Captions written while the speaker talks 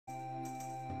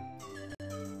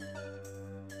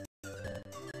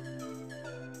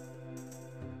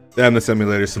Damn, the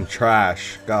simulator's some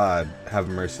trash. God, have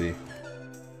mercy.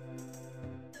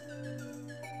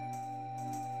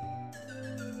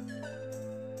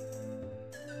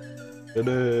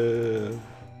 Ta-da.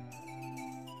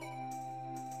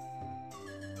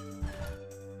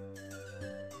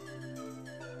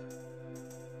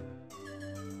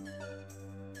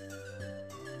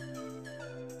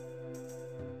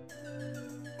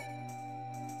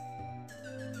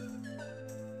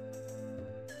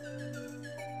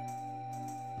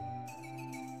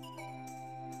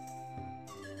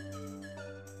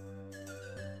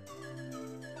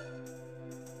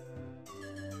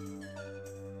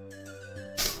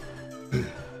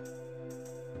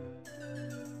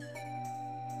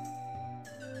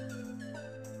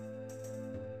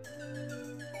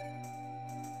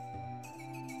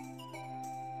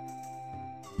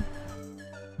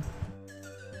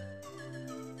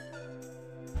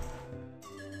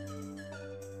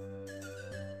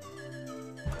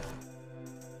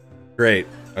 Great.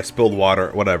 I spilled water.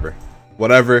 Whatever.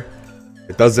 Whatever.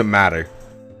 It doesn't matter.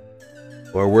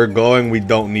 Where we're going, we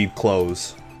don't need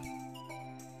clothes.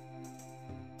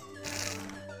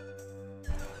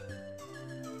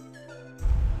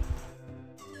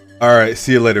 Alright,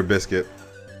 see you later, Biscuit.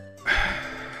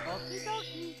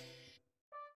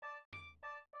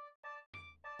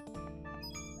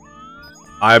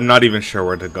 I'm not even sure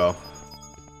where to go.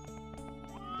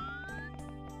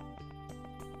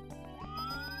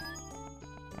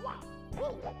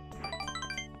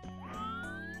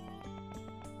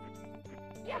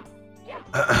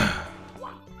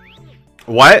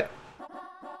 What?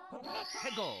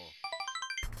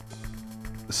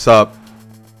 Sup,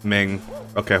 Ming?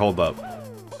 Okay, hold up.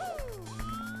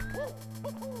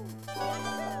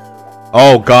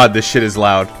 Oh god, this shit is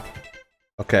loud.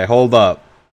 Okay, hold up.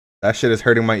 That shit is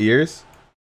hurting my ears.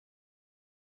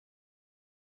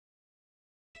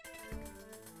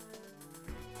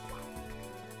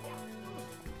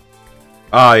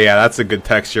 Oh yeah, that's a good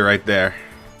texture right there.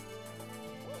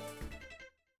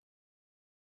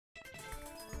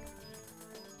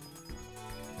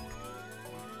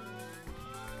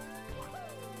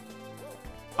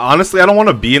 Honestly, I don't want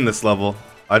to be in this level.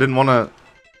 I didn't want to...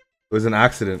 It was an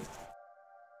accident.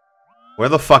 Where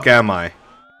the fuck am I?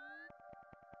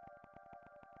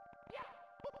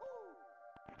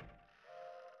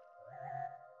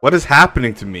 What is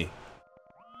happening to me?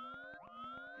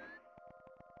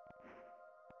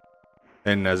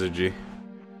 Hey, Nezergy.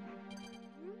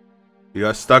 You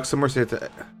got stuck somewhere, so you have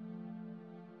to...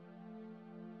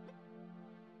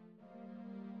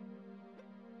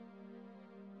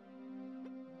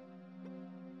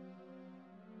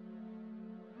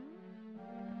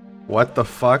 What the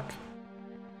fuck?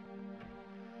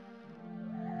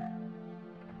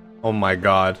 Oh my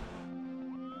god.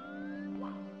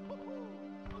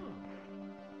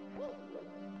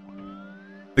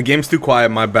 The game's too quiet,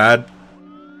 my bad.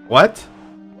 What?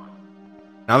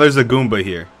 Now there's a Goomba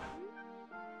here.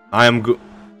 I am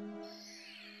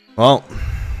Well.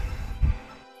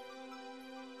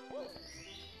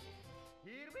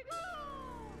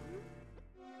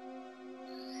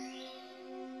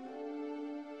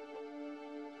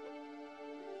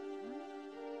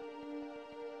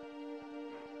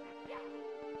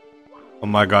 Oh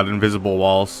my god, invisible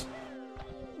walls.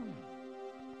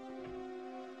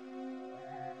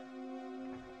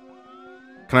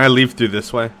 Can I leave through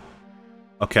this way?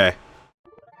 Okay.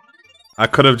 I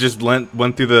could have just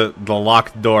went through the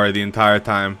locked door the entire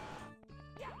time.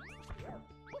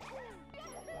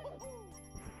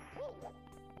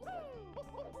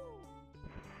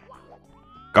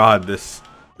 God, this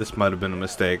might have been a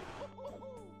mistake.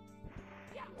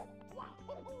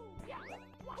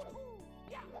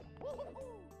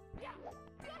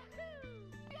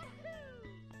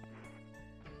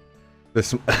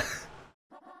 This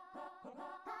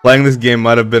playing this game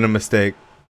might have been a mistake.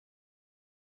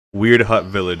 Weird Hut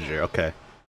Villager, okay.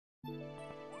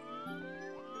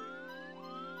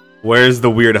 Where's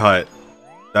the Weird Hut?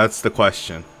 That's the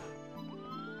question.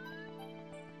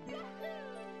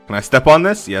 Can I step on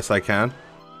this? Yes, I can.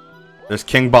 There's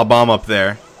King Bob-omb up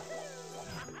there.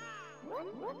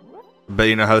 I bet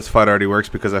you know how this fight already works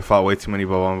because I fought way too many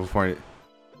Bob-omb before.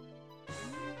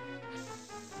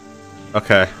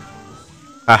 Okay.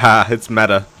 Haha, it's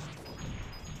meta.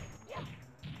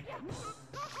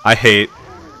 I hate.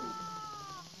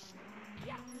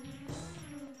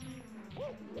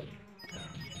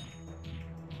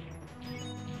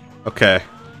 Okay.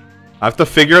 I have to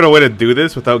figure out a way to do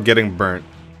this without getting burnt.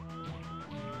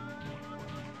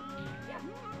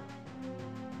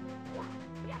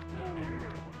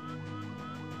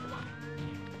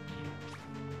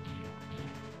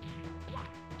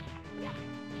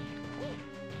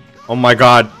 Oh my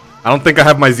god. I don't think I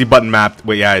have my Z button mapped.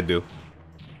 Wait, yeah, I do.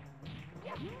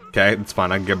 Okay, it's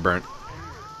fine. I can get burnt.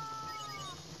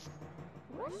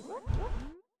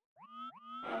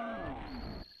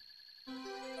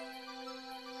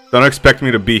 Don't expect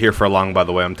me to be here for long, by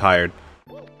the way. I'm tired.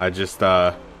 I just,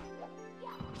 I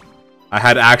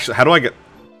had actually... How do I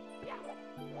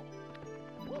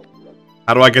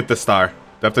get the star? Do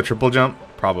I have to triple jump?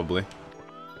 Probably.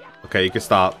 Okay, you can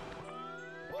stop.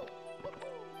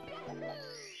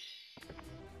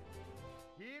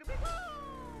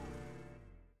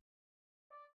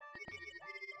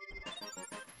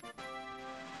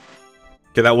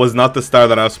 Okay, that was not the star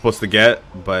that I was supposed to get,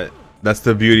 but that's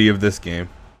the beauty of this game.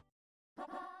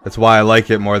 That's why I like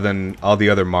it more than all the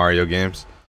other Mario games.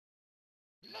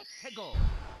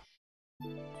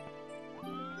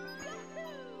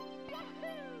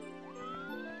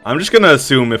 I'm just gonna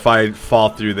assume if I fall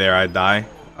through there, I die.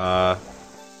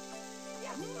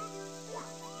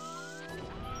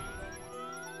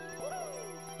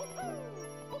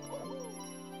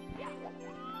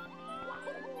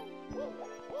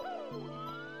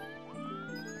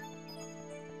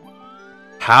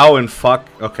 How in fuck?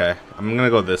 Okay, I'm gonna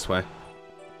go this way.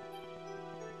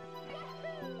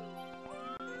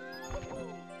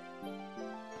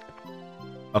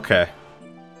 Okay.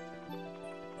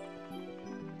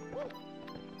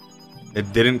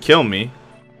 It didn't kill me.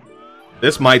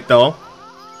 This might, though.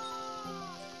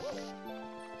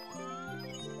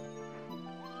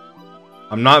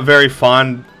 I'm not very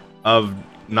fond of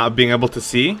not being able to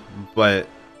see, but...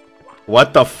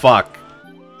 What the fuck?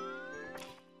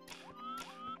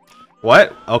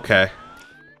 What? Okay.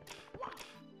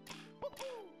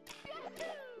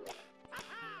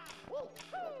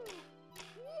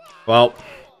 Well,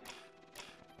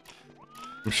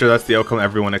 I'm sure that's the outcome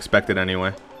everyone expected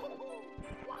anyway.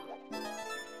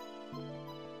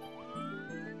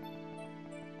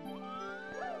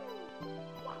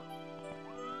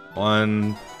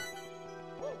 One.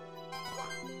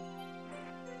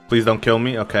 Please don't kill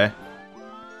me. Okay.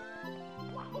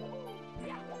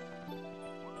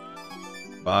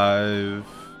 5,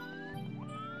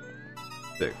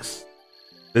 6.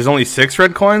 There's only 6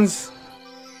 red coins?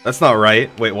 That's not right.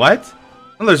 Wait, what?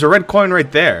 Oh, there's a red coin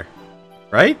right there.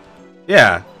 Right?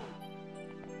 Yeah.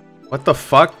 What the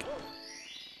fuck?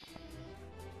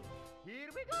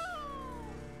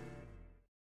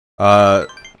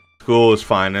 School was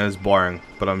fine. It was boring,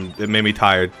 but it made me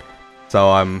tired. So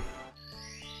I'm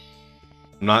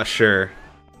not sure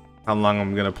how long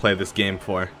I'm gonna play this game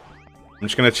for. I'm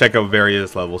just gonna check out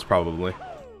various levels, probably.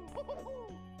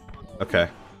 Okay.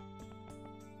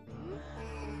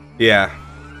 Yeah.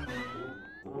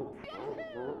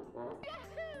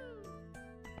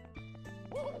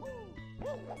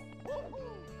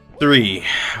 Three.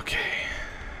 Okay.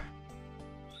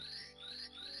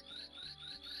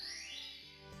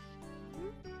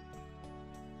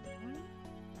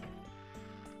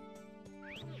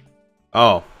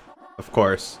 Oh, of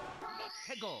course.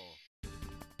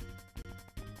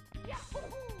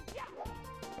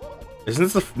 Isn't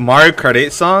this the Mario Kart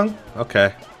 8 song?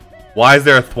 Okay. Why is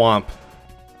there a thwomp?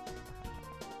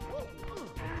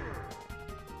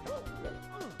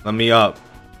 Let me up.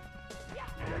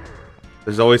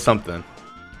 There's always something.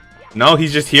 No,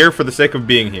 he's just here for the sake of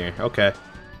being here. Okay.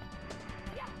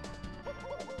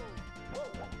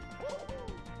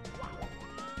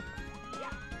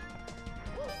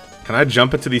 Can I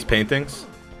jump into these paintings?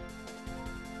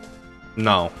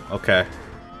 No. Okay.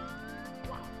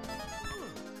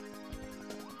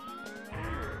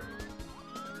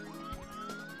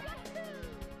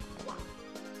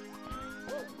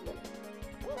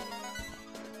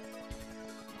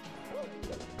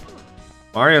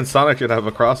 Mario and Sonic should have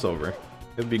a crossover.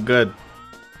 It'd be good.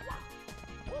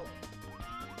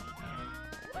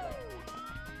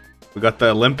 We got the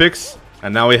Olympics,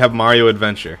 and now we have Mario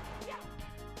Adventure.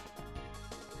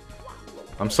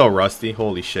 I'm so rusty.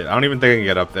 Holy shit. I don't even think I can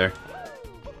get up there.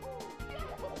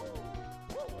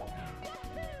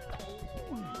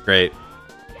 Great.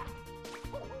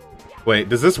 Wait,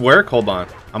 does this work? Hold on.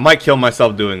 I might kill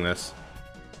myself doing this.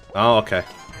 Oh, okay.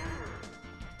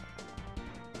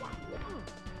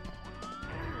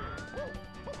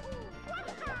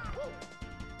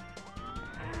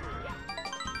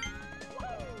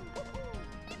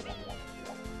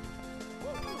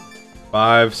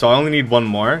 Five, so I only need one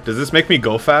more. Does this make me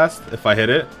go fast if I hit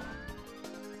it?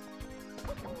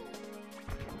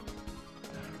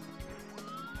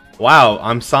 Wow,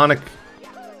 I'm Sonic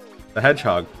the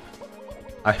Hedgehog.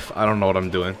 I don't know what I'm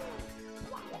doing.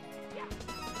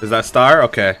 Is that star?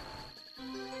 Okay.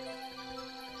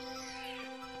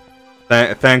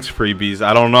 Thanks, freebies.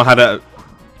 I don't know how to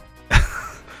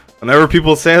Whenever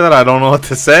people say that, I don't know what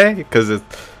to say because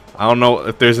I don't know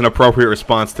if there's an appropriate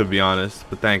response, to be honest.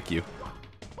 But thank you.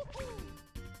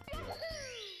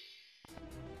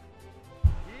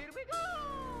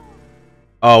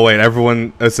 Oh wait,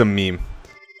 everyone, it's a meme.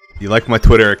 You like my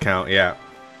Twitter account, yeah.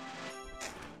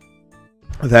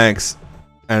 Thanks.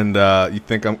 And you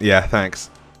think I'm, yeah, thanks.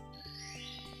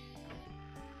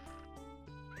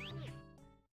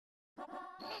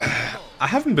 I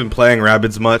haven't been playing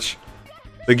Rabbids much.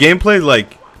 The gameplay,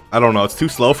 like, I don't know, it's too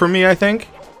slow for me, I think.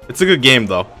 It's a good game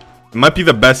though. It might be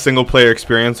the best single player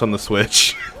experience on the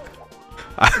Switch.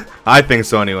 I think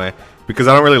so anyway. Because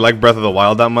I don't really like Breath of the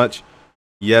Wild that much.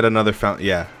 Yet another fountain.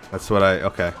 Yeah, that's what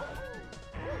okay.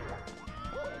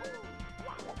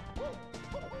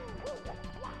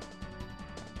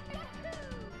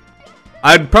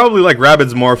 I'd probably like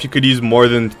Rabbids more if you could use more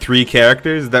than 3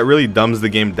 characters. That really dumbs the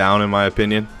game down in my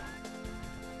opinion.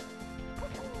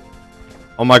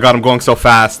 Oh my god, I'm going so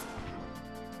fast.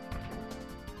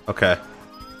 Okay.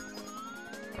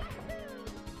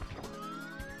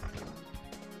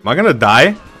 Am I gonna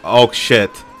die? Oh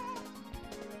shit.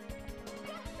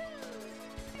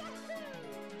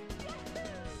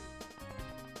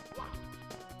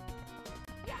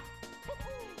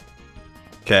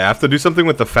 Okay, I have to do something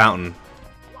with the fountain.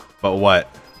 But what?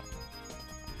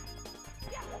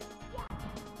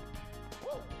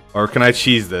 Or can I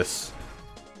cheese this?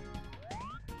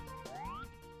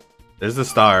 There's the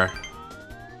star.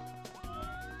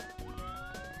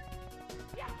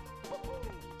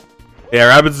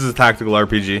 Yeah, Rabbids is a tactical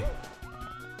RPG.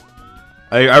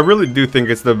 I really do think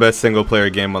it's the best single player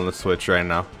game on the Switch right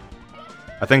now.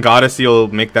 I think Odyssey will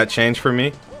make that change for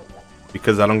me.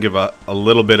 Because I don't give a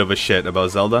little bit of a shit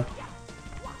about Zelda.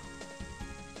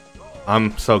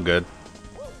 I'm so good.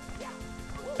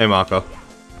 Hey, Mako.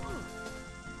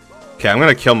 Okay, I'm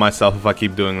gonna kill myself if I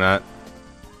keep doing that.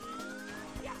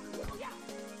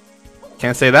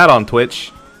 Can't say that on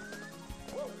Twitch.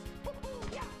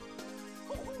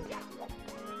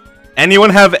 Anyone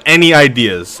have any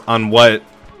ideas on what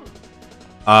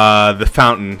the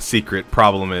fountain secret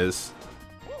problem is?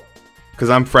 Because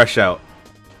I'm fresh out.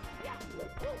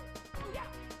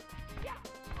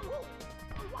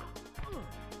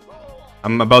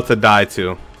 I'm about to die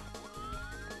too.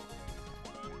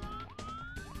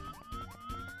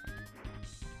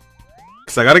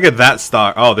 Cause I gotta get that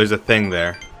star. Oh, there's a thing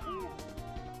there.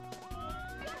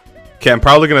 Okay, I'm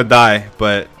probably gonna die,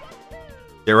 but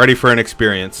get ready for an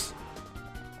experience.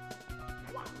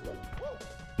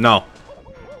 No.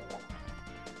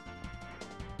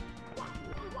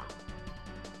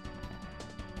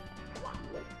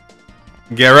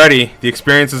 Get ready. The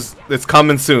experience it's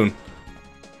coming soon.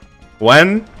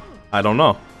 When? I don't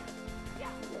know.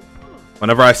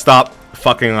 Whenever I stop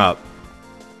fucking up.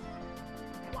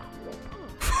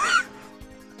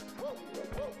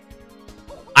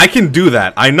 I can do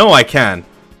that. I know I can.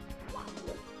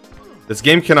 This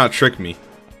game cannot trick me.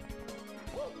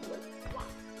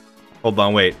 Hold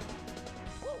on, wait.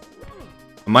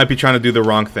 I might be trying to do the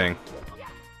wrong thing.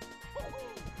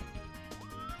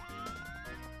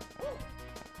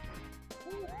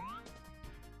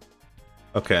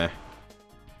 Okay.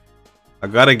 I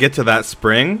gotta get to that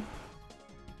spring.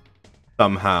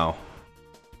 Somehow.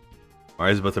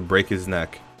 Mario's about to break his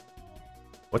neck.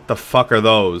 What the fuck are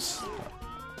those?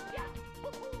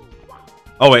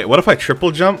 Oh wait, what if I triple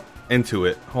jump into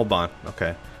it? Hold on.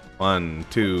 Okay. 1,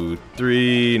 2,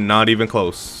 3. Not even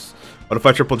close. What if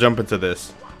I triple jump into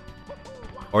this?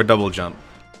 Or double jump?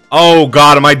 Oh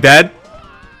god, am I dead?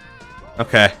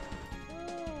 Okay.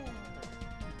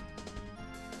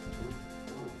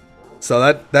 So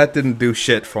that didn't do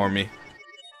shit for me.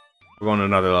 We're going to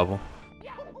another level.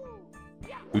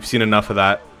 We've seen enough of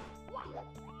that.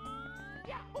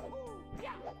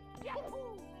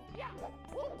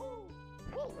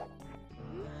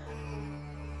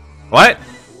 What?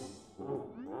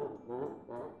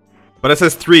 But it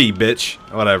says 3, bitch.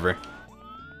 Whatever.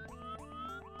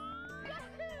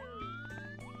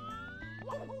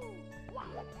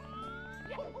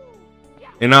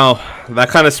 You know, that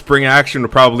kind of spring action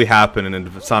would probably happen in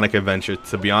a Sonic Adventure,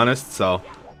 to be honest, so...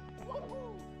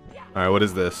 Alright, what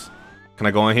is this? Can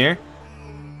I go in here?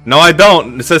 No, I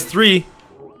don't! It says 3!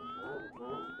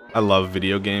 I love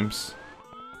video games.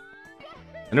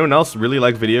 Anyone else really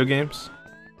like video games?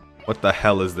 What the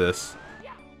hell is this?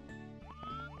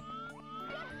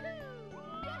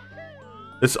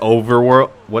 This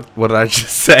overworld... What did I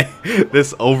just say?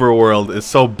 This overworld is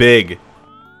so big.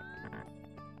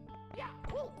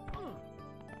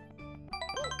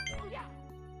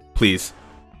 Please.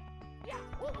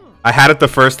 I had it the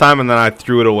first time and then I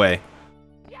threw it away.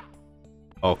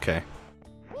 Okay.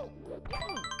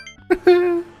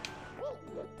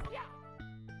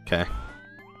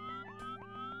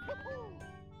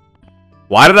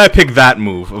 Why did I pick that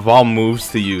move of all moves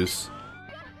to use?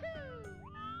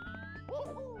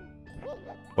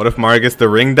 What if Mario gets the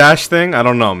ring dash thing? I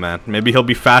don't know, man. Maybe he'll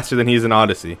be faster than he's in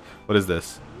Odyssey. What is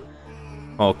this?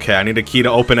 Okay, I need a key to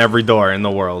open every door in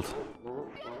the world.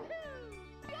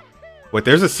 Wait,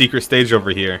 there's a secret stage over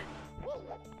here.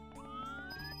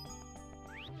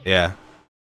 Yeah.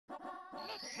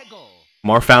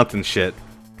 More fountain shit.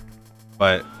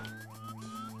 But...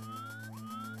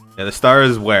 yeah, the star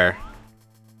is where?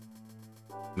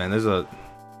 Man, there's a...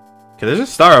 okay, there's a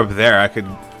star up there. I could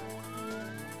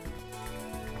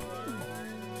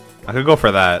go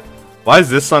for that. Why is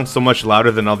this song so much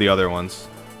louder than all the other ones?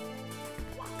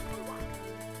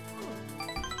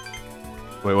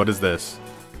 Wait, what is this?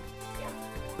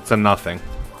 It's a nothing.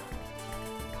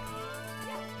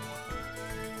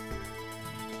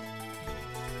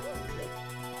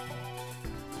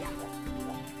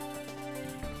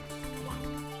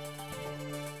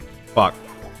 Fuck.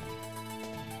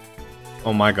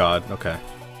 Oh my god, okay.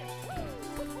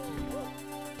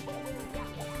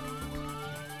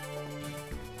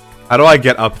 How do I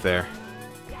get up there?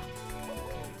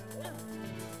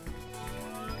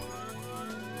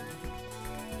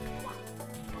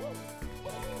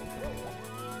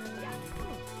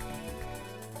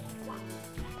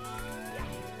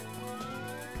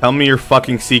 Tell me your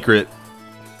fucking secret.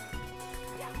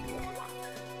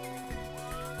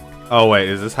 Oh wait,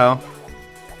 is this how?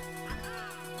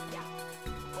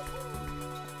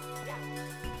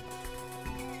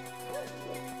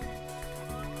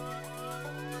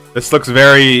 This looks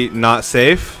very not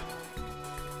safe.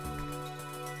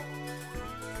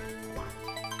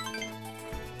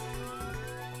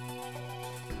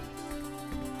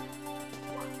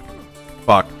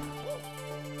 Fuck.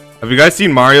 Have you guys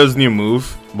seen Mario's new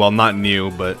move? Well, not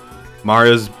new, but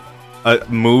Mario's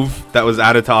move that was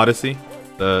added to Odyssey.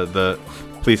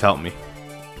 Please help me.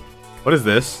 What is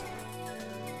this?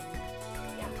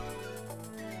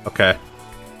 Okay.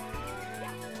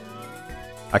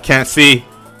 I can't see.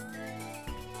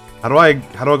 How do I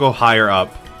go higher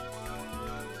up?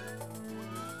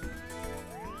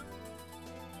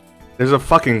 There's a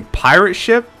fucking pirate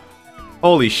ship?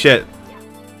 Holy shit.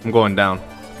 I'm going down.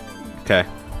 Okay.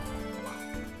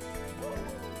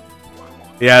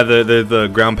 Yeah, the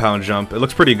ground pound jump. It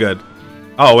looks pretty good.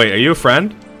 Oh wait, are you a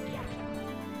friend?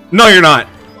 No, you're not.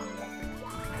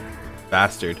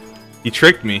 Bastard. He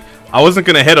tricked me. I wasn't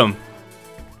gonna hit him,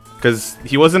 because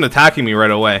he wasn't attacking me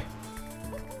right away.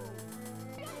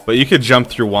 But you could jump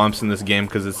through womps in this game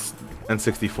because it's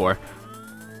N64.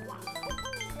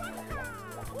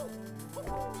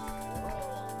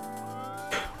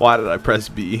 Why did I press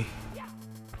B?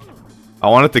 I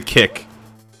wanted to kick.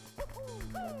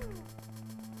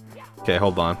 Okay,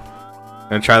 hold on.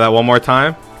 Gonna try that one more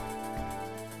time.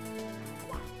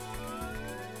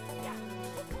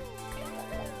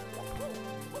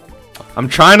 I'm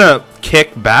trying to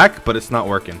kick back, but it's not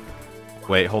working.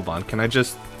 Wait, hold on. Can I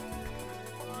just...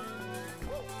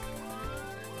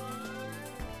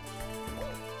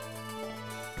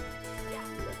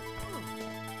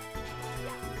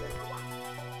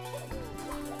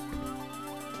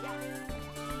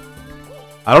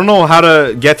 I don't know how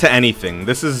to get to anything.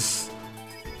 This is...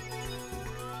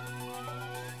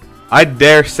 I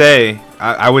dare say...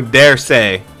 I would dare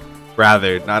say...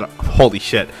 Rather, not... Holy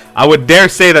shit. I would dare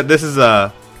say that this is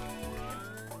a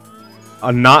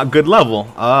not good level.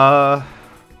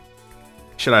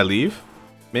 Should I leave?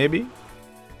 Maybe?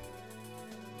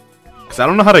 Because I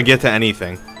don't know how to get to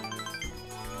anything.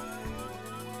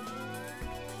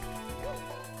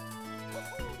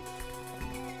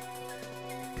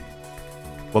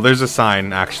 Well, there's a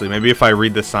sign, actually. Maybe if I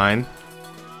read the sign.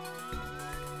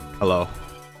 Hello.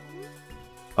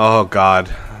 Oh,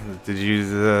 God. Did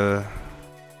you...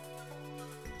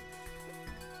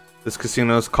 This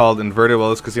casino is called Inverted. Well,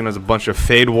 this casino has a bunch of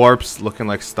fade warps looking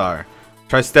like star.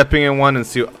 Try stepping in one and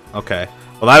see... Okay.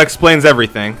 Well, that explains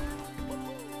everything.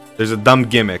 There's a dumb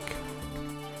gimmick.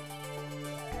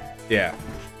 Yeah.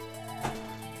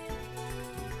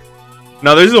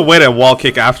 No, there's a way to wall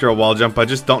kick after a wall jump. I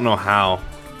just don't know how.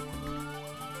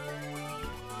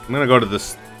 I'm gonna go to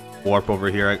this warp over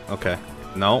here. Okay.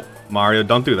 No, Mario,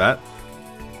 don't do that.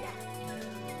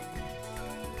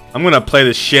 I'm gonna play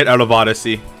the shit out of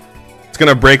Odyssey. It's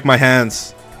gonna break my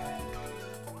hands.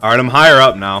 Alright, I'm higher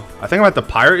up now. I think I'm at the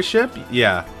pirate ship?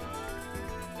 Yeah.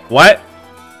 What?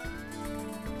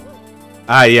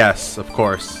 Ah, yes, of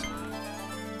course.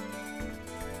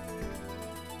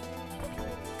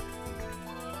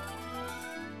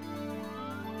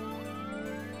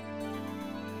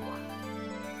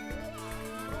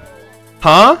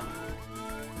 Huh?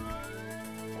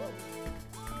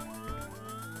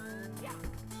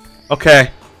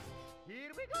 Okay.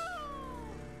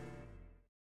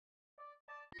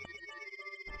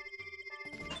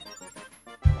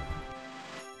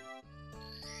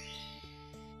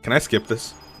 Can I skip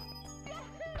this?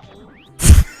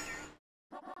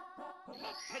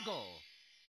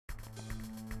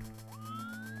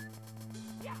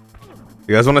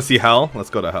 You guys want to see hell? Let's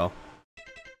go to hell.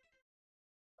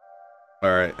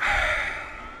 Alright.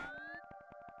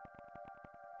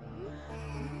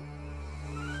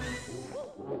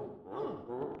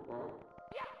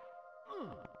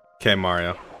 Okay,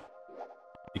 Mario.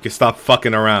 You can stop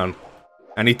fucking around.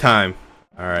 Anytime.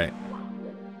 Alright.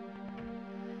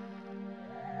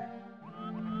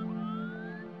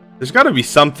 There's gotta be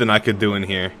something I could do in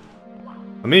here.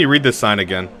 Let me read this sign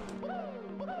again.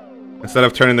 Instead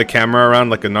of turning the camera around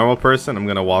like a normal person, I'm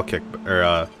gonna wall kick,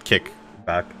 or kick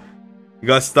back. You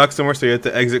got stuck somewhere, so you had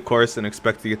to exit course and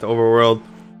expect to get to overworld.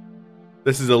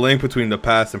 This is a link between the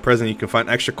past and present. You can find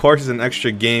extra courses and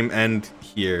extra game end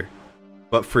here.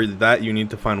 But for that, you need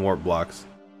to find warp blocks.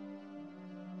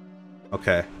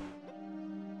 Okay.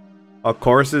 All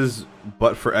courses,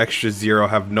 but for extra 0,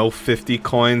 have no 50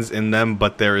 coins in them,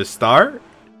 but there is star?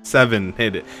 7,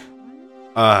 hit it.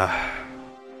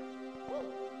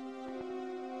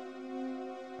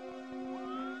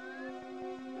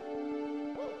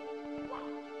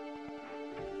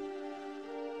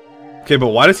 Okay, but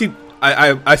why does he...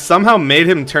 I somehow made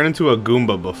him turn into a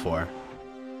Goomba before.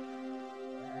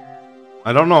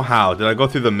 I don't know how. Did I go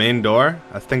through the main door?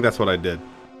 I think that's what I did.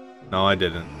 No, I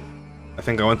didn't. I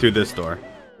think I went through this door.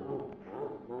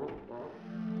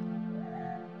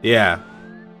 Yeah.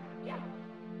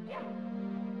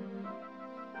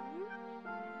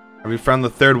 Have you found the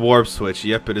third warp switch?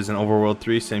 Yep, it is in Overworld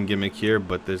 3. Same gimmick here,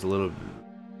 but there's a little...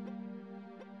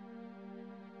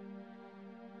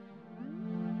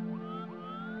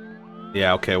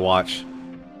 Yeah, okay, watch.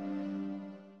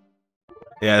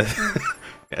 Yeah,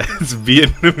 it's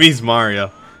Vietnamese Mario.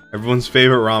 Everyone's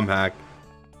favorite ROM hack.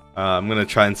 I'm gonna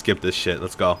try and skip this shit.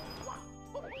 Let's go.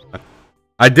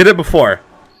 I did it before.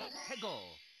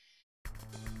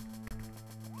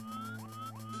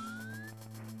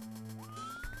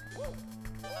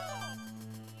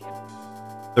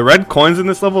 The red coins in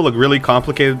this level look really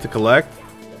complicated to collect,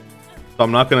 so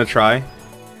I'm not gonna try.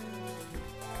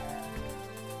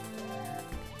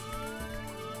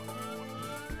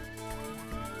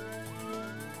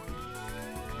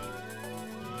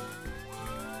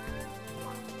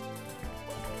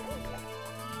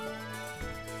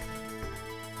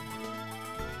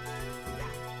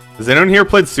 Has anyone here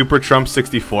played Super Trump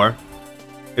 64?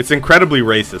 It's incredibly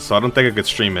racist, so I don't think I could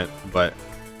stream it, but...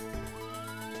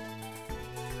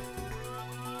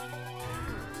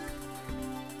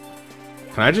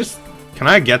 Can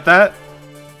I get that?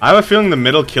 I have a feeling the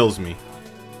middle kills me.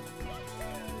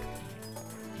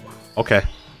 Okay.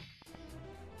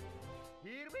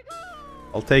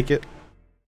 I'll take it.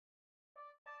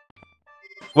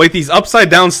 Wait, these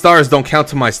upside down stars don't count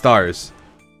to my stars.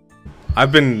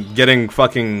 I've been getting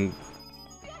fucking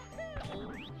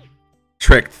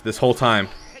tricked this whole time.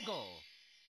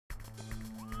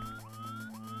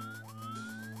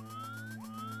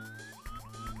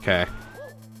 Okay.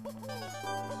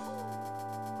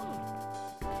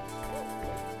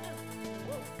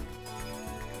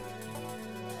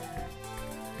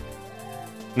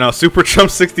 No, Super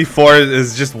Trump 64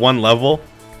 is just one level,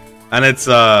 and it's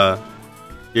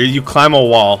you climb a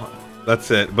wall. That's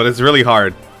it, but it's really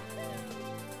hard.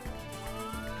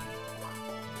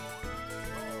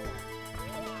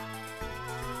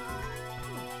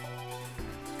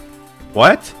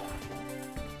 What?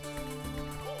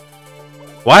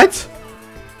 What?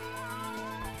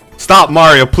 Stop,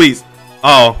 Mario, please.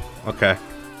 Oh, okay.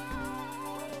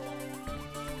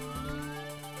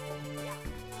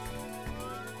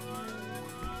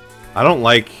 I don't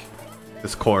like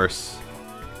this course.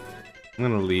 I'm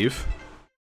gonna leave.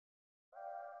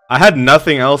 I had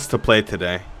nothing else to play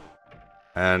today.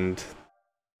 And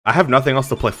I have nothing else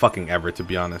to play fucking ever, to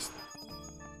be honest.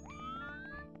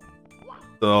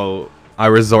 So I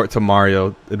resort to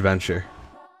Mario Adventure.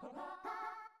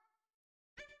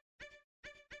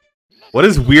 What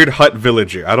is Weird Hut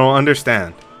Villager? I don't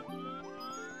understand.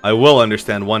 I will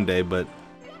understand one day, but...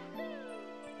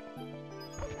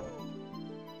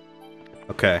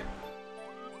 Okay.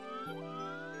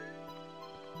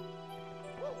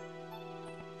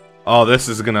 Oh, this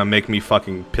is gonna make me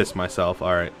fucking piss myself.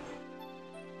 Alright.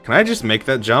 Can I just make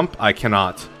that jump? I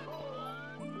cannot.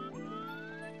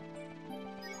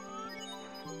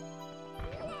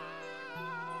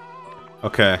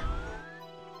 Okay.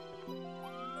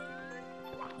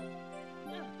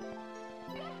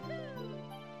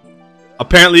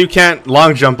 Apparently you can't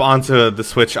long jump onto the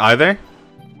Switch either.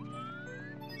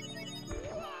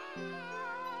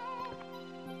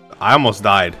 I almost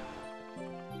died.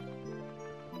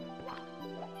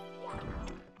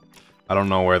 I don't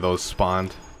know where those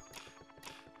spawned.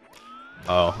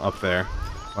 Oh, up there.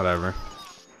 Whatever.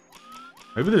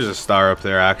 Maybe there's a star up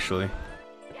there, actually.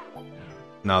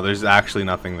 No, there's actually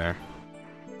nothing there.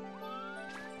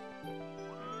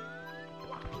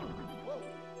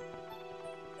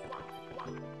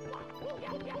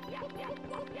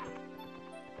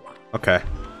 Okay.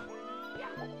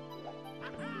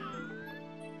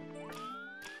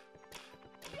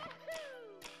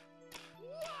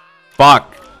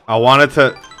 Fuck! I wanted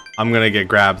to... I'm gonna get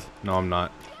grabbed. No, I'm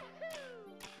not.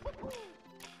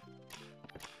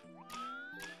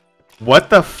 What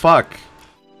the fuck?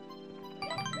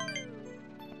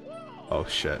 Oh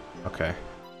shit. Okay.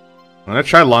 I'm gonna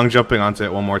try long jumping onto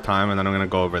it one more time and then I'm gonna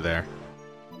go over there.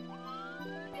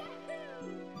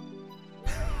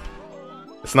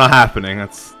 It's not happening.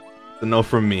 That's a no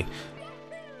from me.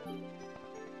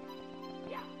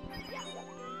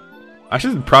 I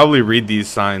should probably read these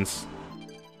signs.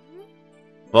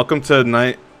 Welcome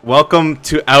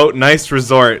to Out Nice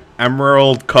Resort,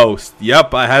 Emerald Coast.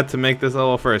 Yep, I had to make this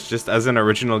level first, just as an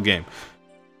original game.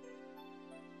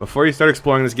 Before you start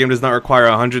exploring, this game does not require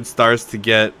 100 stars to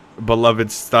get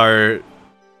beloved star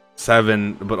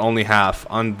 7, but only half.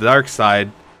 On the dark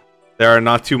side, there are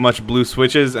not too much blue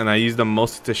switches, and I use them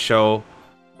mostly to show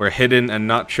where hidden and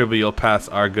not trivial paths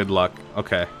are. Good luck.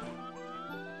 Okay.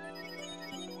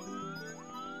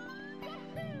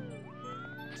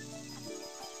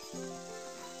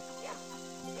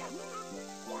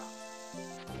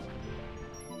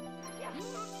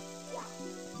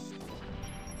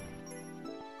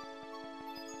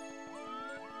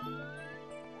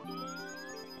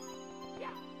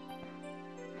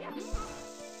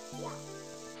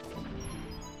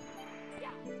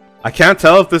 I can't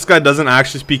tell if this guy doesn't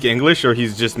actually speak English or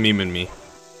he's just memeing me.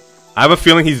 I have a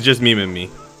feeling he's just memeing me.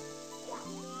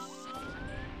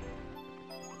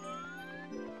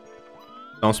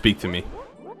 Don't speak to me.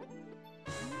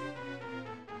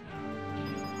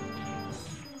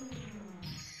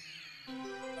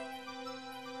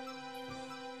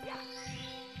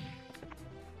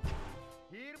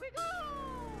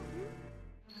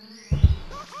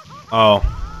 Oh.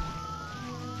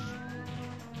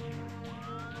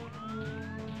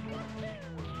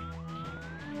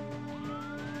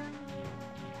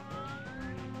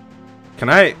 Can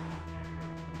I?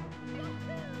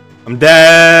 I'm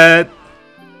dead.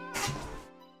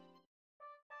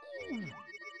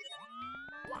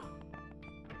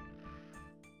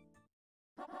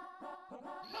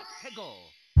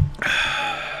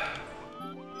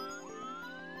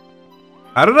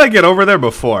 How did I get over there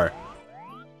before?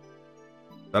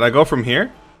 Did I go from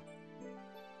here?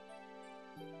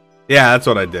 Yeah, that's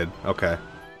what I did. Okay.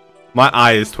 My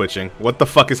eye is twitching. What the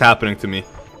fuck is happening to me?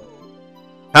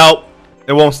 Help!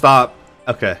 It won't stop.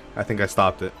 Okay, I think I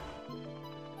stopped it.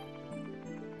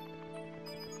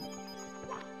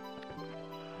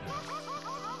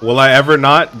 Will I ever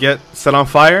not get set on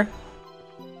fire?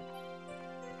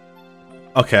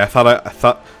 Okay, I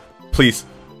thought... Please.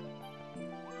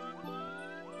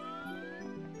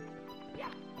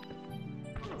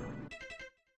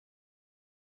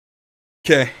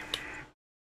 Okay.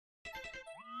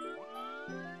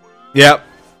 Yep.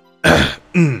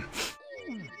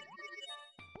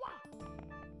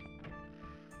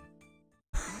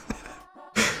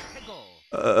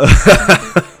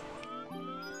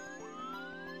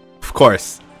 Of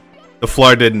course. The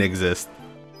floor didn't exist.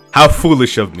 How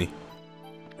foolish of me.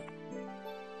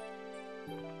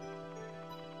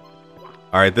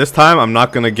 Alright, this time I'm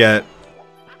not gonna get...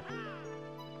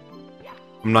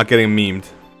 I'm not getting memed.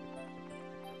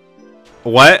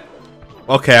 What?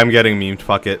 Okay, I'm getting memed.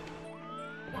 Fuck it.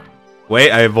 Wait,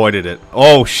 I avoided it.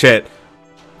 Oh, shit.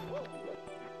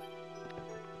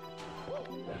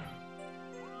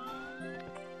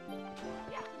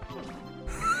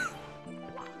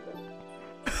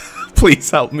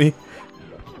 Please help me.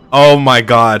 Oh my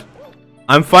god.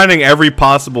 I'm finding every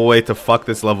possible way to fuck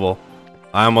this level.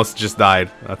 I almost just died.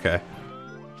 Okay.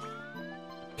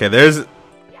 Okay, there's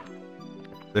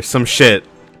some shit.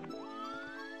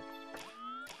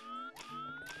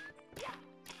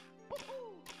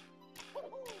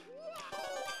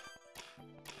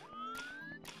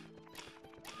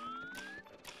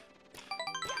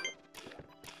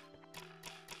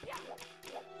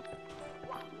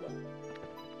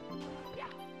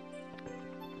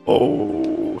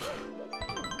 Oh.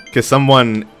 Can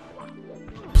someone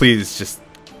please just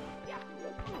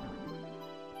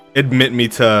admit me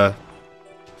to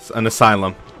an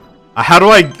asylum. How do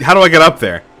I get up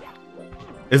there?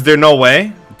 Is there no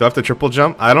way? Do I have to triple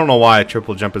jump? I don't know why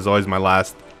triple jump is always my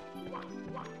last.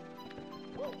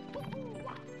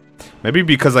 Maybe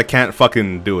because I can't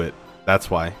fucking do it. That's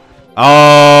why.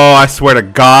 Oh, I swear to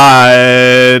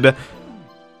God.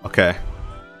 Okay.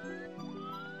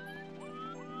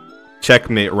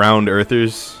 Checkmate, round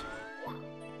earthers.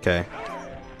 Okay.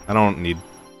 I don't need.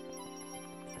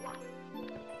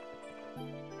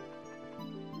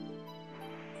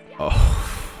 Oh.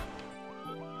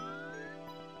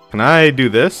 Can I do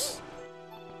this?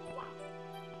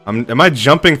 Am I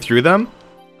jumping through them?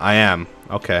 I am.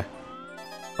 Okay.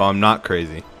 Oh, I'm not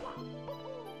crazy.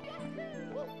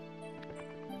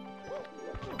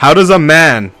 How does a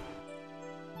man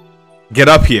get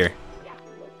up here?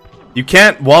 You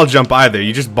can't wall jump either.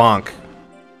 You just bonk.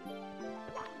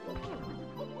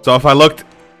 So if I looked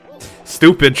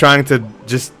stupid trying to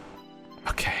just...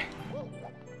 Okay.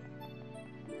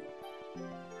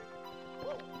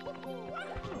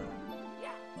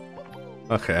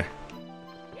 Okay.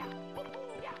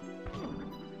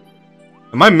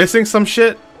 Am I missing some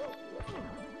shit?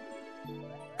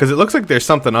 Because it looks like there's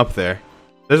something up there.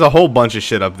 There's a whole bunch of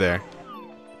shit up there.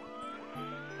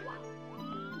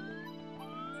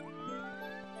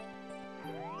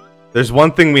 There's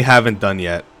one thing we haven't done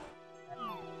yet.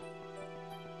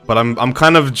 But I'm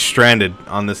kind of stranded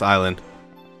on this island.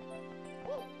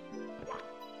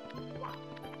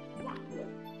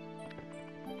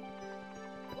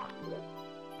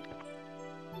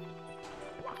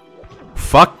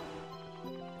 Fuck.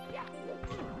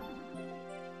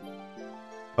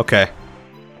 Okay.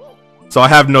 So I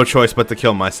have no choice but to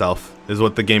kill myself, is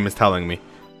what the game is telling me.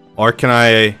 Or can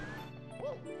I...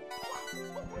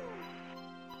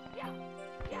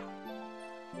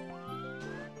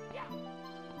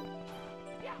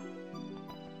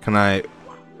 Can I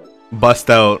bust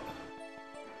out?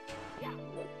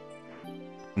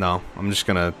 No, I'm just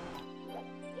gonna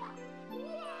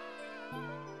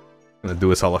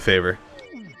do us all a favor.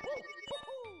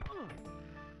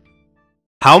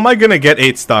 How am I gonna get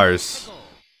 8 stars?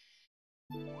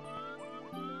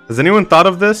 Has anyone thought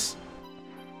of this?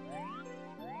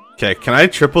 Okay, can I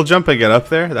triple jump and get up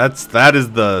there? That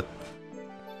is the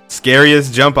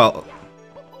scariest jump out.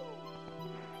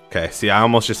 Okay, see, I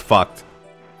almost just fucked.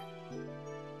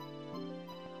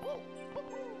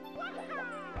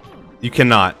 You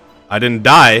cannot. I didn't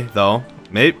die though.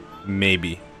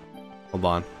 Maybe. Hold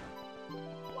on.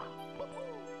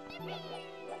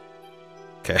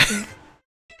 Okay.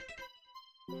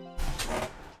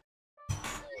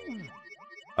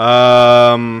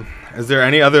 Is there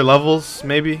any other levels,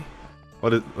 maybe?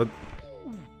 What?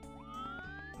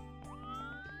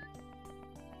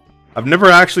 I've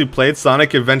never actually played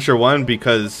Sonic Adventure 1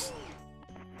 because...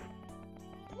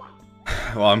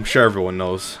 Well, I'm sure everyone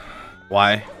knows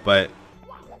why, but...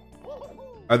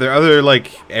 Are there other,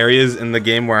 like, areas in the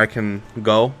game where I can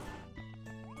go?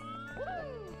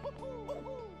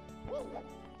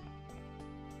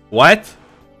 What?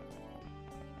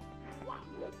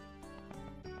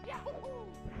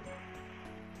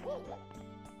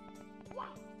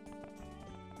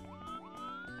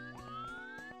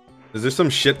 Is there some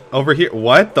shit over here?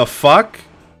 What the fuck?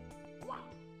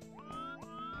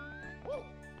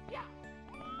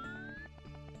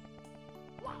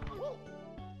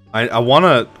 I want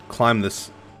to climb this.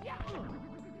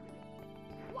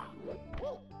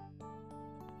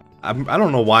 I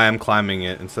don't know why I'm climbing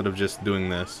it instead of just doing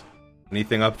this.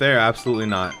 Anything up there? Absolutely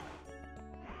not.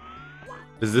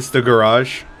 Is this the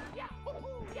garage?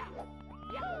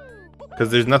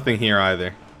 Because there's nothing here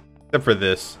either. Except for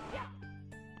this.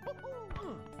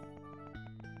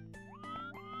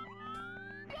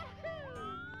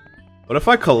 What if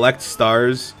I collect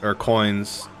stars or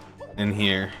coins in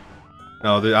here?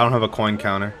 No, I don't have a coin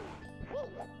counter.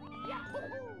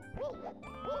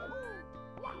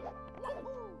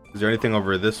 Is there anything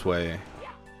over this way?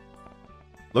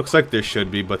 Looks like there should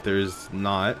be, but there's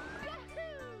not.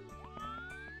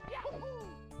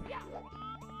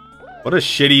 What a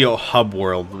shitty hub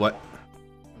world. What?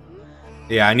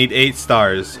 Yeah, I need 8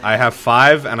 stars. I have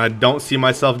 5, and I don't see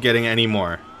myself getting any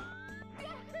more.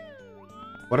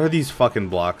 What are these fucking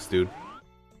blocks, dude?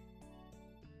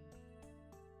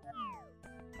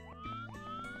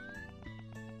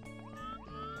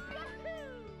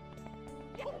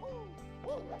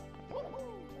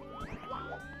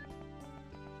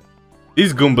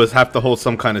 These Goombas have to hold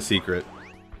some kind of secret.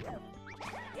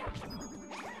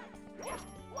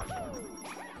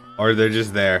 Or they're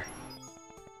just there.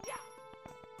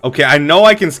 Okay, I know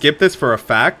I can skip this for a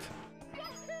fact.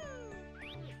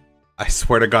 I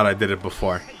swear to God I did it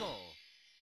before.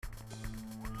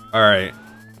 Alright.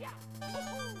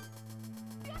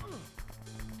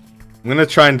 I'm gonna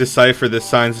try and decipher this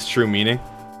sign's true meaning.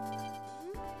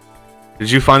 Did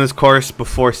you find this course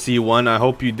before C1? I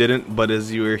hope you didn't, but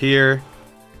as you were here,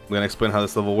 I'm gonna explain how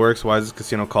this level works. Why is this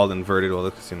casino called inverted? Well,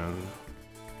 the casino...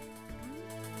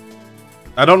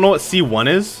 I don't know what C1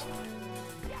 is.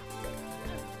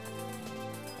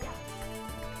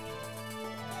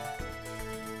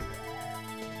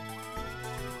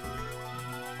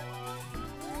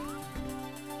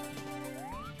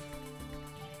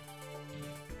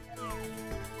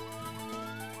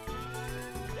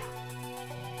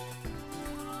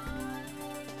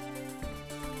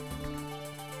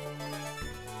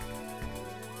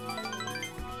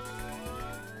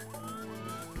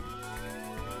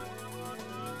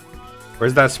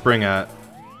 Where's that spring at?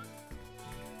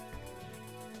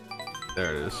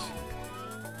 There it is.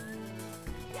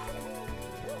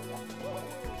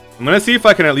 I'm gonna see if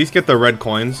I can at least get the red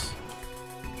coins.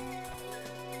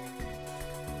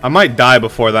 I might die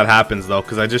before that happens though,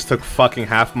 because I just took fucking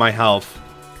half my health.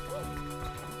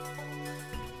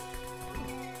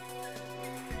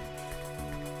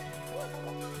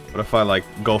 What if I like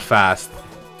go fast?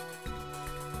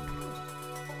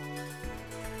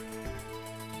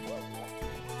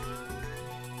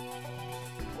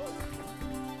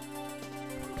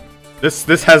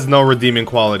 This has no redeeming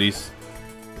qualities.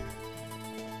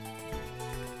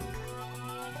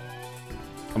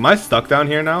 Am I stuck down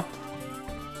here now?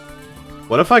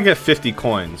 What if I get 50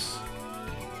 coins?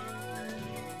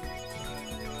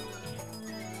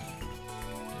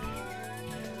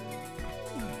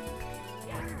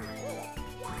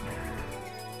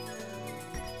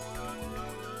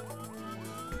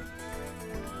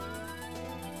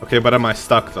 Okay, but am I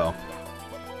stuck though?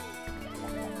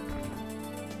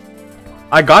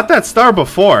 I got that star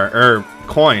before, or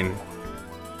coin.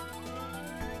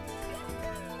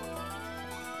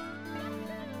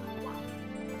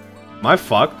 Am I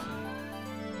fucked?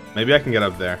 Maybe I can get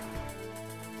up there.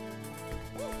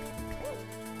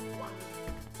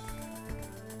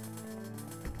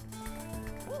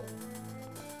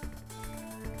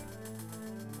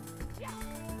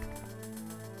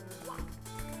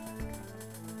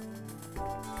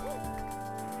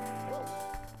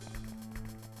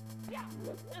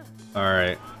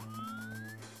 Alright.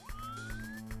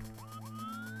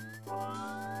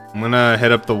 I'm gonna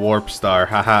hit up the warp star.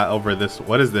 Haha, over this.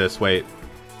 What is this? Wait.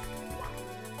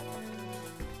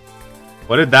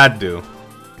 What did that do?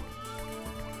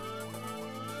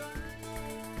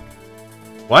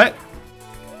 What?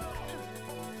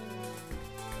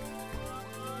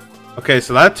 Okay,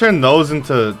 so that turned those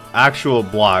into actual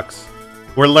blocks.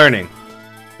 We're learning.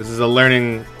 This is a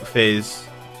learning phase,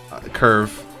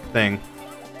 curve thing.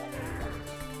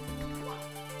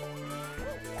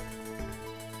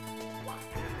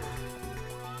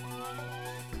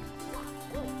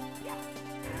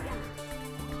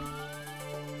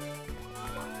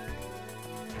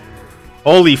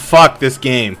 Holy fuck, this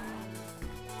game.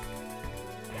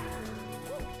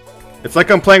 It's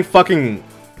like I'm playing fucking...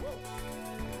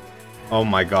 Oh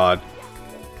my god.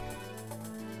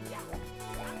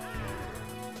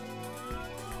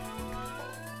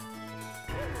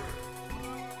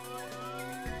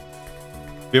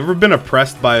 Have you ever been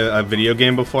oppressed by a video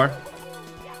game before?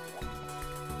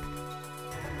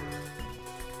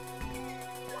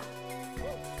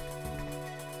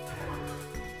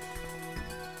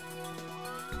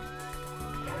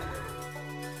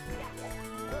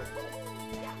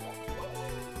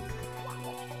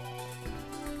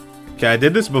 Okay, I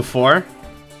did this before.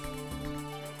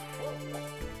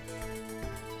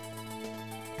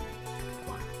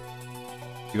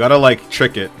 You gotta like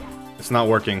trick it. It's not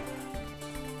working.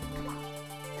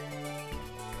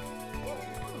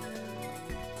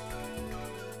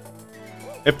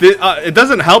 If the, it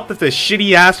doesn't help that the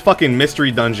shitty ass fucking Mystery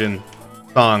Dungeon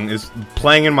song is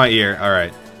playing in my ear. All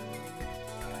right.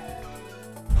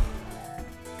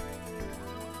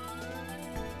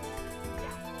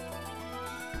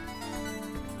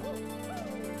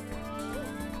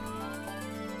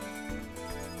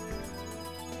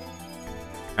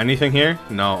 Anything here?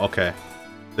 No, okay.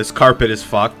 This carpet is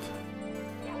fucked.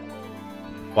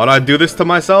 Why do I do this to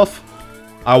myself?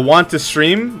 I want to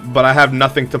stream, but I have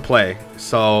nothing to play.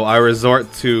 So I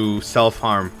resort to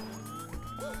self-harm.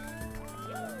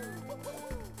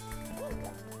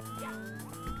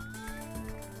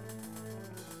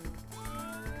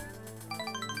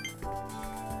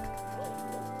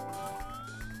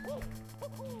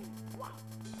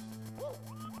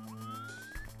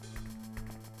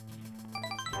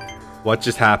 What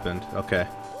just happened? Okay.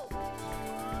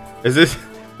 Is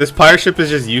this pirate ship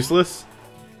is just useless?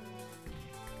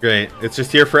 Great. It's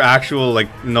just here for actual, like,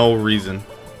 no reason.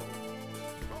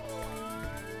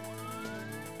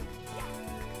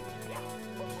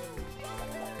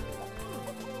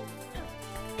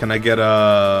 Can I get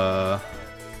a...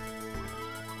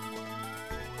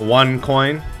 1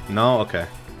 coin? No? Okay.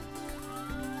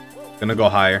 Gonna go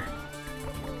higher.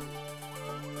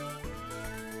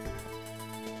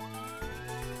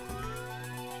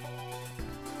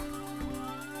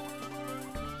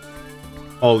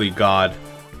 Holy God.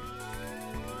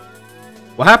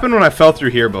 What happened when I fell through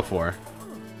here before?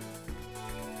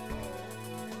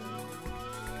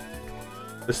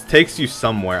 This takes you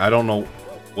somewhere. I don't know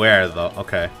where though.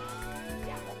 Okay.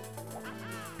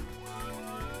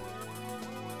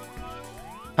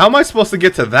 How am I supposed to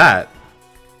get to that?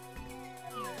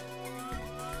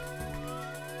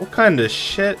 What kind of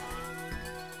shit?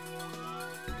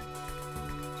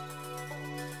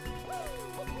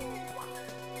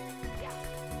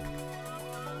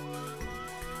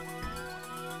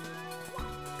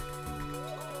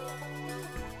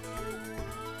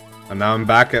 And now I'm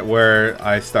back at where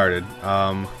I started.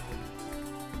 I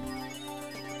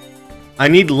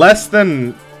need less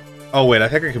than... Oh wait, I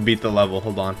think I can beat the level.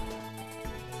 Hold on.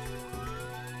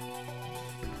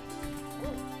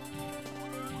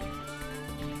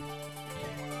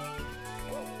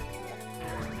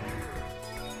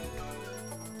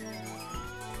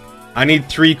 I need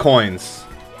 3 coins.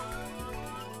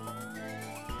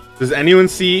 Does anyone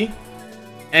see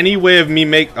any way of me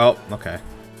make... Oh, okay.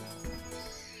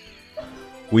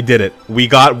 We did it. We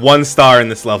got 1 star in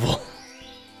this level.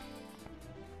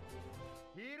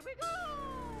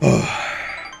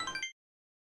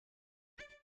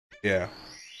 Yeah.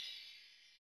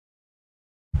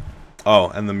 Oh,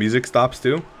 and the music stops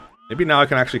too? Maybe now I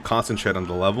can actually concentrate on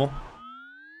the level.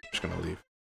 I'm just gonna leave.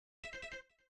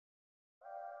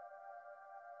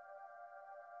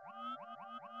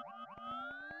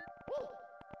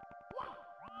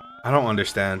 I don't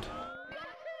understand.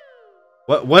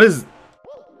 What is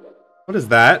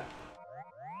that?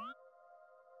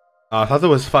 Oh, I thought that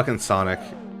was fucking Sonic.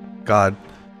 God.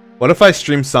 What if I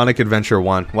stream Sonic Adventure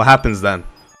 1? What happens then?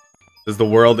 Does the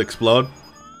world explode?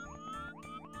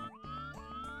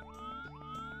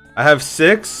 I have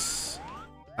 6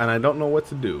 and I don't know what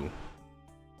to do.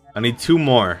 I need 2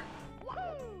 more.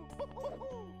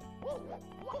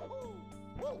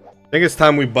 I think it's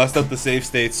time we bust out the save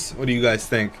states. What do you guys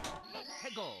think?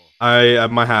 I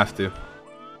might have to.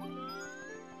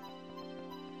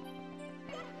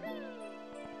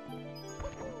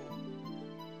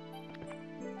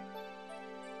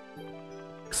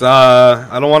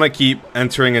 I don't want to keep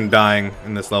entering and dying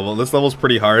in this level. This level's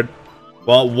pretty hard.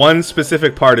 Well, one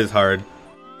specific part is hard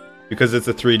because it's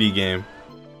a 3D game.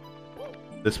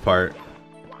 This part.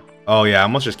 Oh yeah, I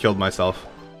almost just killed myself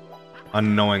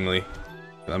unknowingly.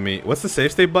 I mean, what's the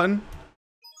save state button?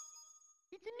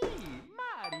 It's me,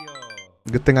 Mario.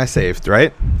 Good thing I saved,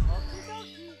 right?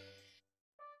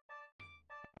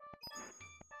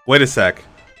 Wait a sec.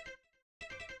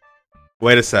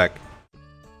 Wait a sec.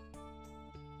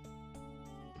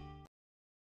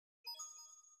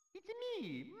 It's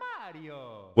me,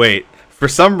 Mario. Wait, for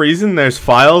some reason there's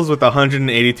files with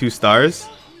 182 stars.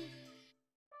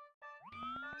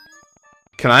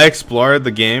 Can I explore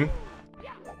the game?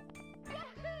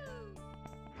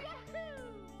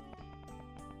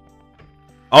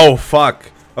 Oh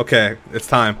fuck. Okay, it's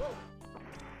time.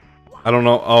 I don't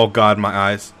know. Oh god, my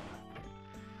eyes.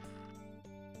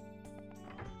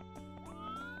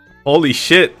 Holy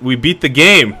shit, we beat the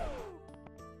game.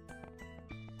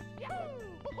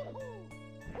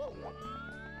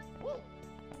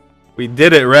 We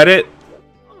did it, Reddit.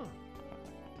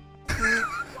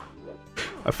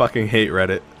 I fucking hate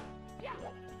Reddit.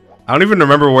 I don't even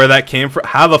remember where that came from.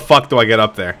 How the fuck do I get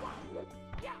up there?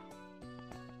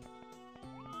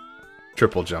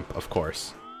 Triple jump, of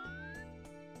course.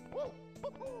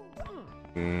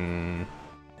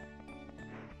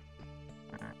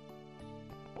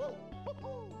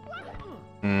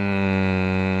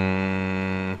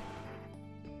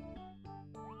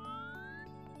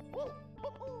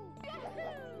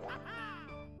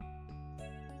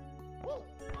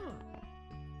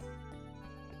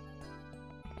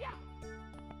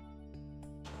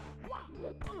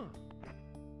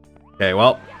 Okay,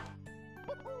 well,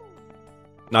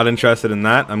 not interested in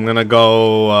that. I'm gonna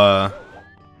go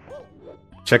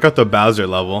check out the Bowser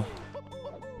level.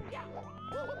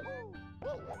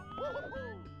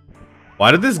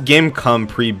 Why did this game come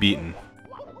pre-beaten?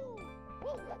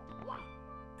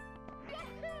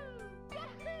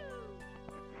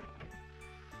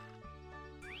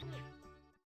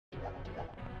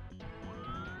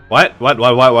 What?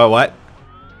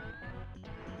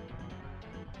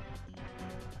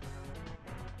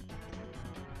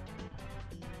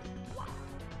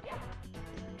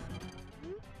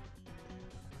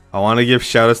 I want to give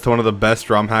shoutouts to one of the best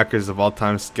ROM hackers of all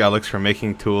time, Skellix, for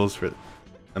making tools for.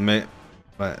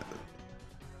 But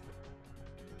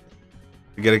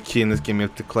to get a key in this game, you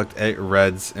have to collect 8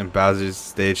 reds in Bowser's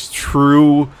stage.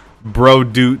 True bro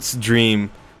dude's dream.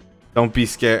 Don't be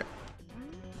scared.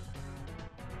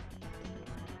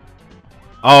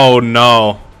 Oh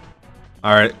no.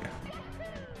 Alright.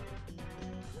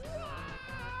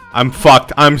 I'm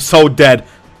fucked. I'm so dead.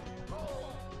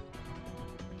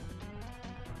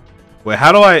 Wait,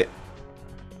 how do I...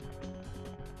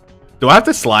 Do I have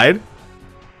to slide? Do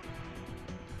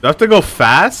I have to go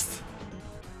fast?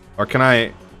 Or can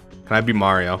I be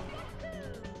Mario?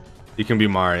 You can be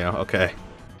Mario, okay.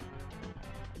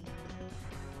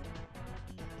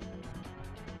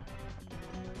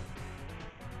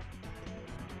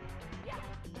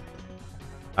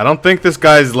 I don't think this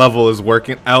guy's level is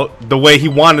working out the way he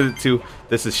wanted it to.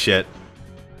 This is shit.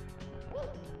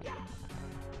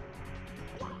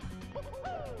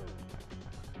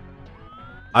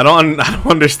 I don't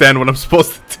understand what I'm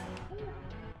supposed to do.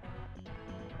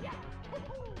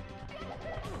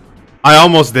 I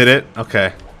almost did it.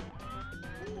 Okay.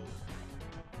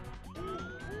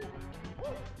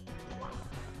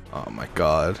 Oh my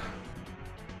god.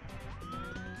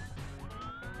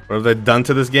 What have they done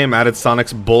to this game? Added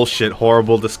Sonic's bullshit,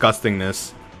 horrible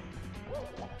disgustingness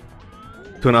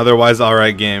to an otherwise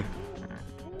alright game.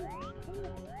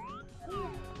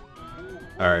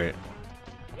 Alright.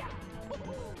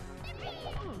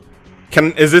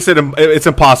 Is this it? It's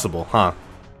impossible, huh?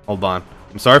 Hold on.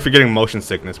 I'm sorry for getting motion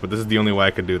sickness, but this is the only way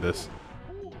I could do this.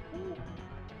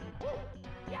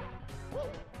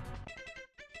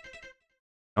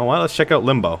 Oh, well, let's check out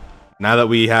Limbo. Now that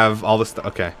we have all this stuff.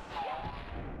 Okay.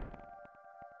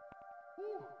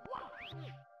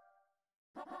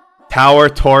 Tower,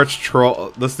 torch,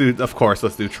 troll. Let's do, of course,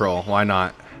 let's do troll. Why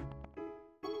not?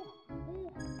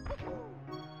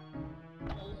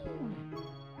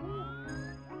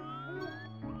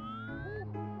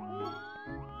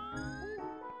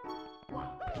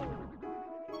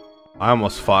 I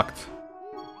almost fucked.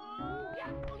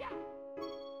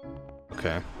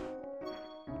 Okay.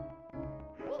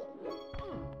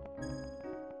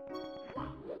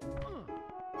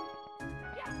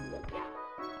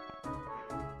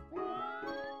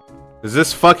 Is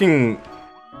this fucking...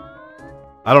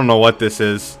 I don't know what this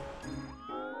is.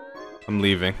 I'm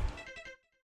leaving.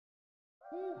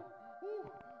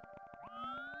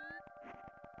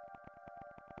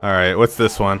 Alright, what's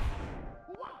this one?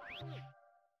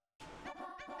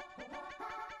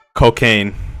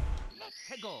 Cocaine.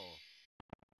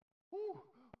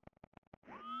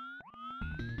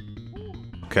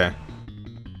 Okay.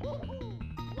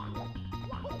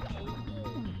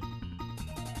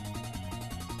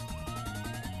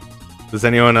 Does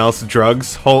anyone else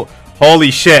drugs? Holy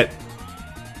shit!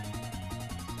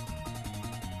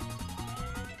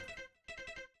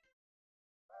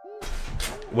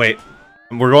 Wait,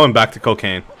 we're going back to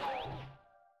cocaine.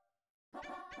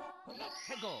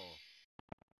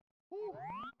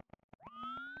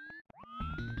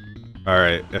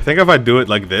 Alright, I think if I do it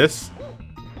like this,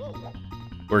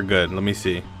 we're good. Let me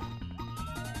see.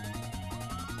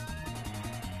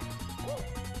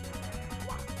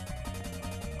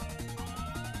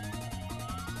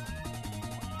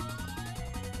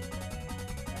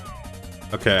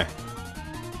 Okay.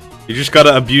 You just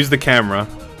gotta abuse the camera.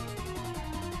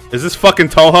 Is this fucking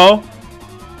Toho?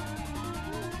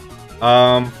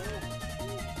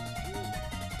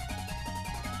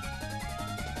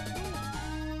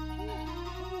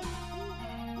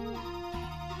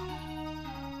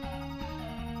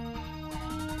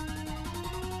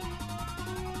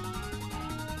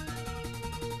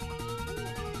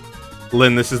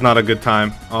 Lynn, this is not a good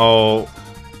time. Oh.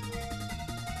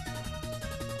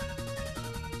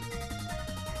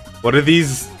 What are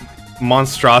these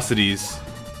monstrosities?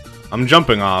 I'm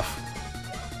jumping off.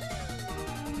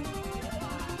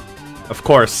 Of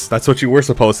course, that's what you were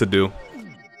supposed to do.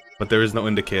 But there is no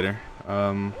indicator.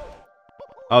 Oh,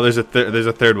 there's a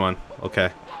third one.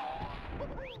 Okay.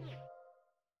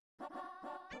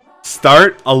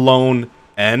 Start, alone,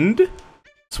 end.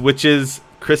 Switches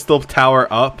Crystal Tower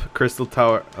up. Crystal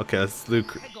Tower. Okay, let's do.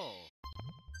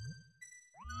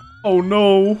 Oh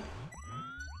no.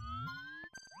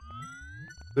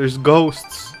 There's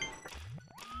ghosts.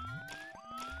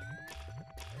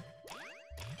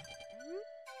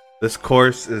 This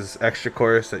course is extra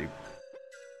course. There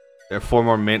are 4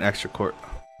 more main extra course.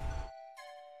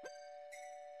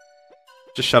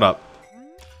 Just shut up.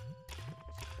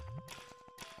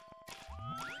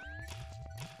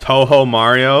 Toho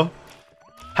Mario?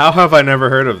 How have I never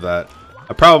heard of that?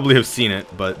 I probably have seen it,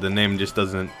 but the name just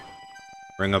doesn't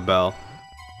Ring a bell.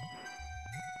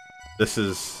 This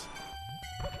is...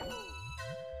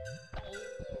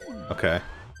 Okay.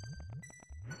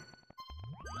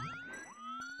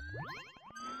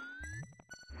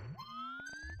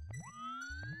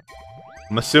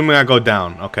 I'm assuming I go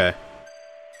down. Okay.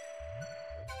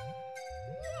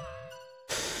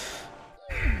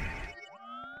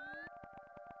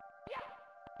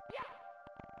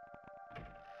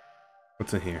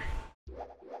 What's in here?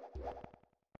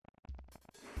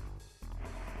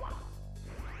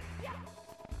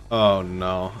 Oh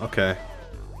no. Okay.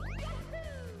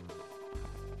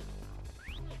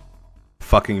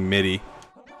 Fucking MIDI.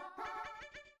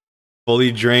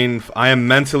 Fully drained. I am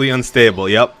mentally unstable.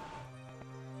 Yep.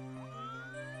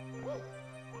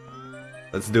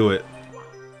 Let's do it.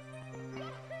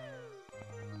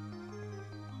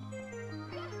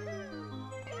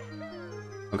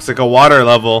 Looks like a water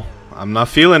level. I'm not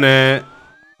feeling it.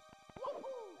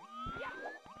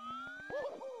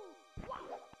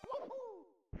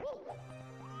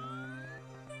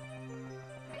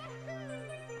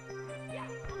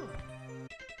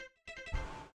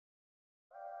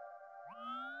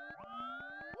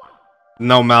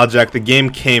 No, Maljack, the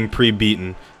game came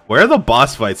pre-beaten. Where are the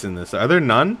boss fights in this? Are there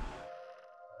none?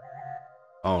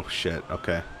 Oh shit,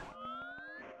 okay.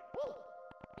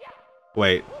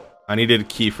 Wait, I needed a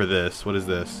key for this. What is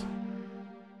this?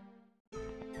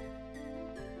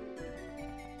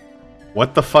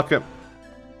 What the fuck am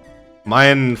I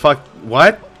in fuck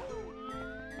what?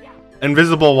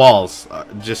 Invisible walls.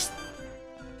 Just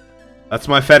that's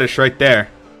my fetish right there.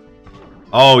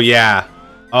 Oh yeah.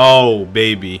 Oh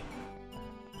baby.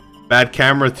 Bad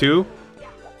camera too?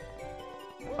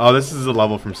 Oh, this is a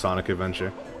level from Sonic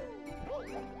Adventure.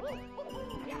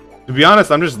 To be honest,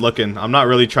 I'm just looking. I'm not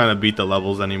really trying to beat the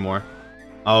levels anymore.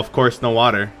 Oh, of course, no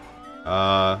water.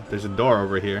 There's a door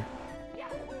over here.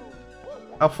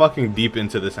 How fucking deep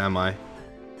into this am I?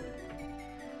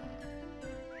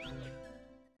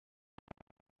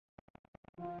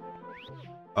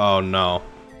 Oh no.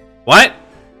 What?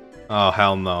 Oh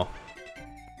hell no.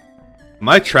 Am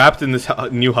I trapped in this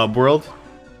new hub world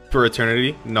for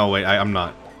eternity? No, wait, I'm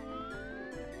not.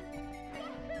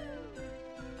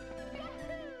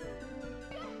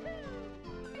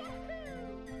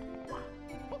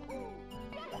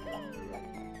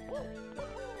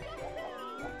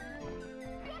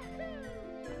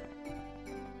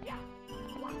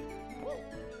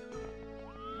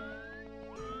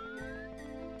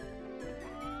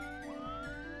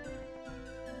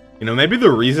 You know, maybe the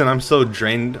reason I'm so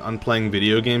drained on playing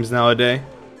video games nowadays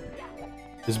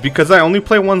is because I only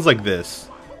play ones like this.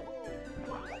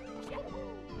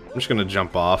 I'm just gonna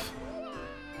jump off.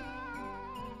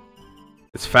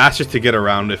 It's faster to get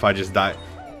around if I just die.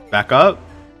 Back up?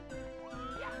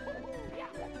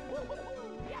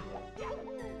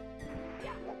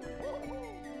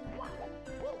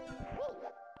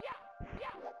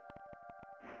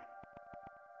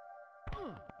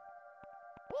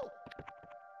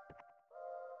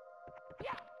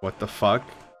 What the fuck?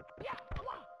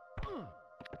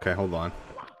 Okay, hold on.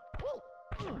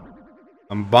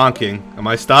 I'm bonking. Am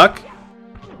I stuck?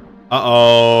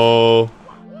 Uh-oh.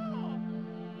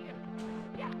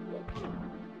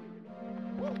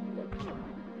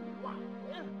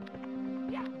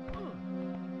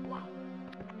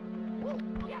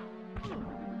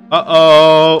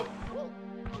 Uh-oh.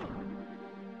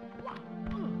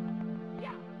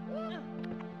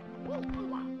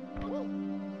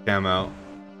 Cam out.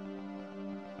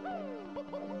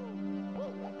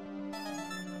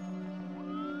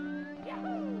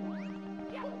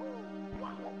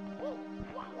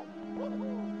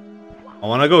 I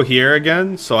want to go here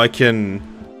again so I can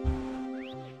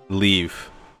leave.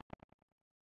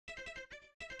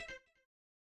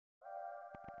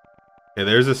 Okay,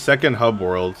 there's a second hub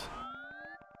world,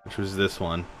 which was this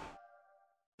one.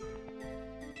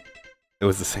 It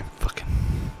was the same fucking...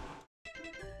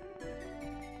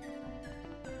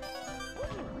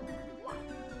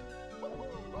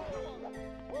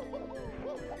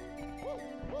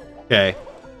 Okay.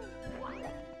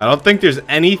 I don't think there's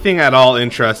anything at all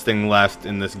interesting left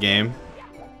in this game.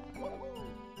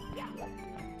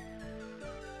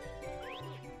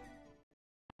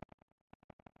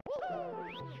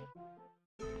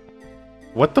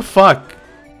 What the fuck?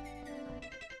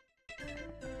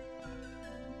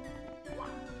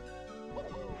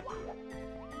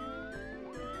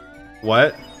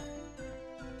 What?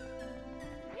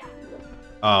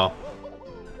 Oh.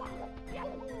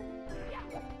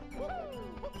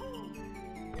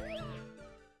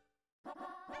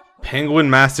 Penguin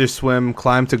Master Swim,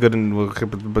 climb to good and... Let's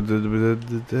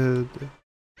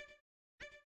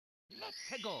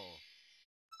go.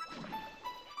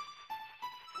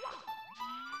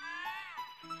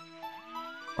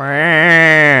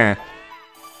 Why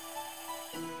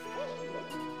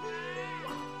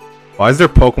is there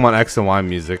Pokemon X and Y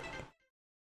music?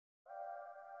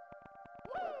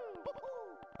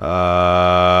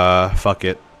 Fuck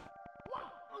it.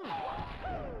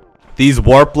 These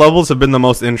warp levels have been the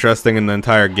most interesting in the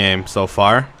entire game so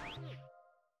far.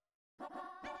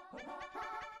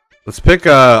 Let's pick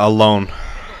Alone.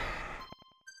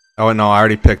 Oh no, I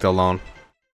already picked Alone.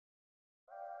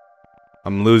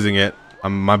 I'm losing it.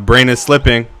 My brain is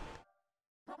slipping.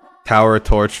 Tower,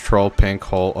 Torch, Troll, Pink,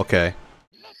 Hole. Okay.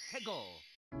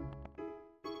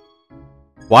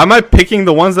 Why am I picking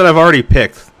the ones that I've already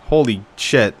picked? Holy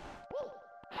shit.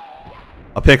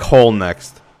 I'll pick Hole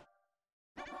next.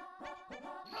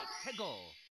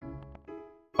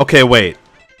 Okay, wait.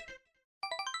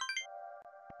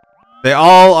 They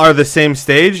all are the same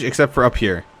stage except for up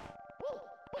here.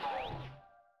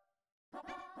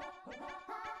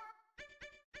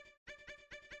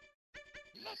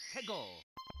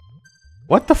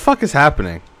 What the fuck is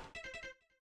happening?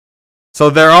 So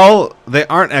they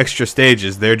aren't extra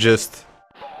stages, they're just...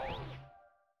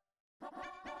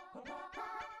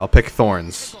 I'll pick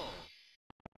Thorns.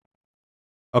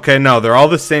 Okay, no, they're all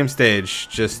the same stage,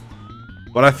 just...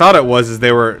 What I thought it was is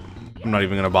they were... I'm not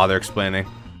even gonna bother explaining.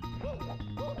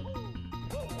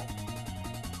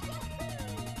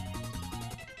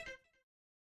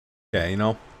 Yeah, you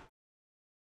know?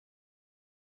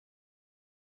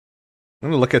 I'm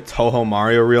gonna look at Toho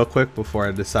Mario real quick before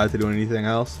I decide to do anything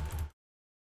else.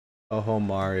 Toho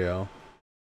Mario.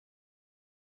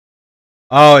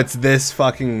 Oh, it's this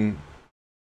fucking...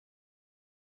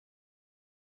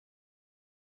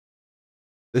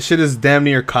 This shit is damn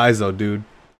near Kaizo, dude.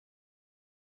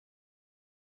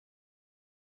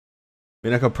 I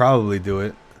mean, I could probably do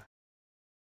it.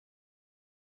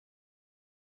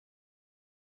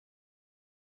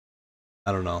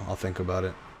 I don't know. I'll think about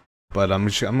it. But I'm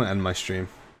gonna end my stream.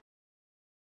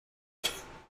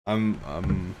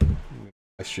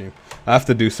 My stream. I have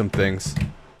to do some things.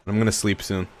 I'm gonna sleep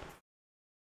soon.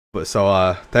 But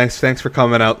so thanks for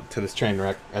coming out to this train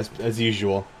wreck as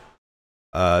usual.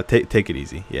 Take it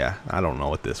easy. Yeah, I don't know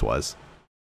what this was.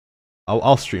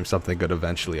 I'll stream something good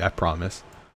eventually, I promise.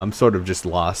 I'm sort of just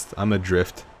lost. I'm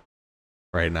adrift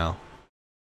right now.